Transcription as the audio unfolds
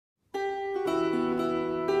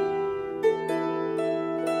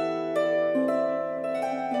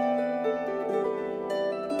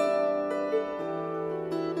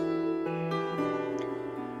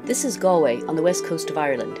This is Galway on the west coast of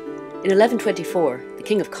Ireland. In 1124, the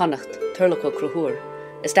King of Connacht, Turlough Cruthur,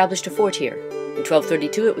 established a fort here. In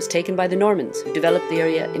 1232 it was taken by the Normans, who developed the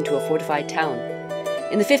area into a fortified town.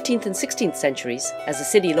 In the 15th and 16th centuries, as a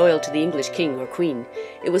city loyal to the English king or queen,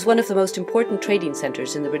 it was one of the most important trading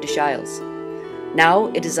centres in the British Isles. Now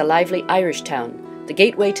it is a lively Irish town, the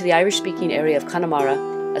gateway to the Irish-speaking area of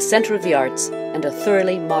Connemara, a centre of the arts, and a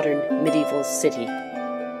thoroughly modern medieval city.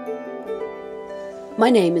 My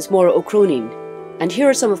name is Maura O'Cronin, and here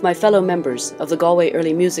are some of my fellow members of the Galway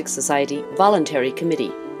Early Music Society Voluntary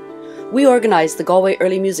Committee. We organise the Galway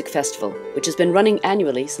Early Music Festival, which has been running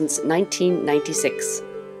annually since 1996.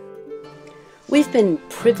 We've been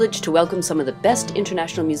privileged to welcome some of the best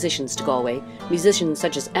international musicians to Galway, musicians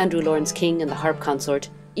such as Andrew Lawrence King and the Harp Consort,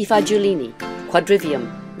 Aoife Giulini, Quadrivium,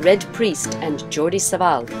 Red Priest and Jordi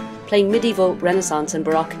Savall, playing medieval, Renaissance and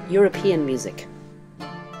Baroque European music.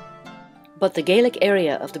 But the Gaelic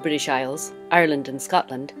area of the British Isles, Ireland and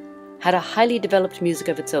Scotland, had a highly developed music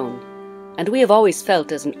of its own, and we have always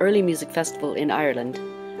felt as an early music festival in Ireland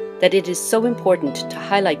that it is so important to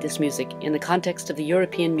highlight this music in the context of the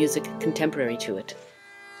European music contemporary to it.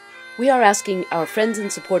 We are asking our friends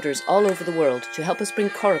and supporters all over the world to help us bring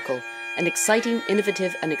Coracle, an exciting,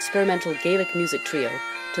 innovative and experimental Gaelic music trio,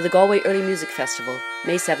 to the Galway Early Music Festival,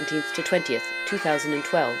 May 17th to 20th,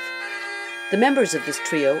 2012. The members of this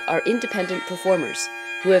trio are independent performers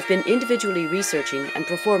who have been individually researching and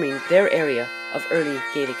performing their area of early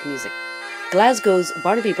Gaelic music. Glasgow's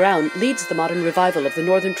Barnaby Brown leads the modern revival of the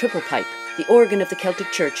Northern Triple Pipe, the organ of the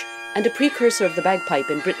Celtic Church, and a precursor of the bagpipe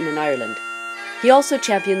in Britain and Ireland. He also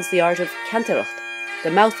champions the art of cantarocht,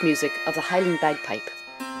 the mouth music of the Highland bagpipe.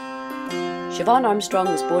 Siobhan Armstrong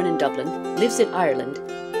was born in Dublin, lives in Ireland,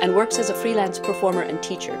 and works as a freelance performer and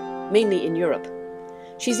teacher, mainly in Europe.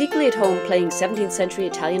 She's equally at home playing 17th century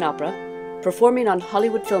Italian opera, performing on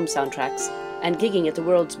Hollywood film soundtracks, and gigging at the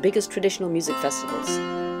world's biggest traditional music festivals.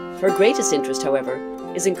 Her greatest interest, however,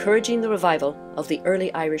 is encouraging the revival of the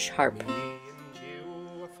early Irish harp.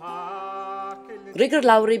 Grigor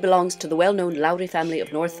Lowry belongs to the well-known Lowry family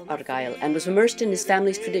of North Argyll and was immersed in his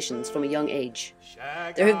family's traditions from a young age.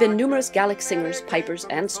 There have been numerous Gaelic singers, pipers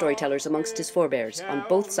and storytellers amongst his forebears on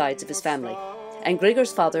both sides of his family, and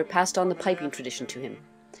Grigor's father passed on the piping tradition to him.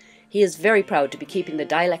 He is very proud to be keeping the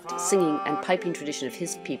dialect, singing and piping tradition of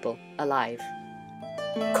his people alive.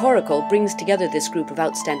 Coracle brings together this group of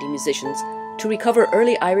outstanding musicians to recover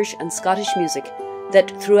early Irish and Scottish music that,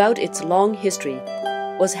 throughout its long history,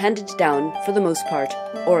 was handed down, for the most part,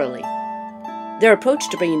 orally. Their approach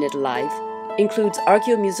to bringing it alive includes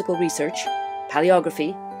archaeomusical research,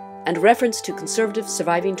 paleography, and reference to conservative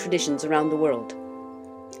surviving traditions around the world.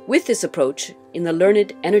 With this approach, in the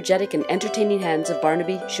learned, energetic and entertaining hands of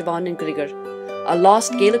Barnaby, Siobhan and Grigor, a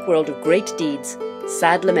lost Gaelic world of great deeds,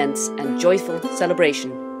 sad laments and joyful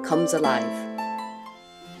celebration comes alive.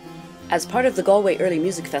 As part of the Galway Early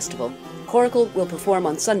Music Festival, Coracle will perform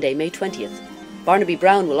on Sunday, May 20th. Barnaby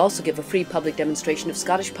Brown will also give a free public demonstration of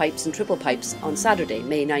Scottish pipes and triple pipes on Saturday,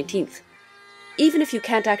 May 19th. Even if you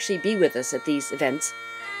can't actually be with us at these events,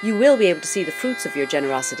 you will be able to see the fruits of your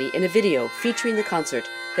generosity in a video featuring the concert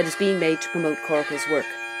that is being made to promote Coracle's work.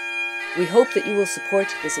 We hope that you will support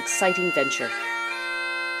this exciting venture.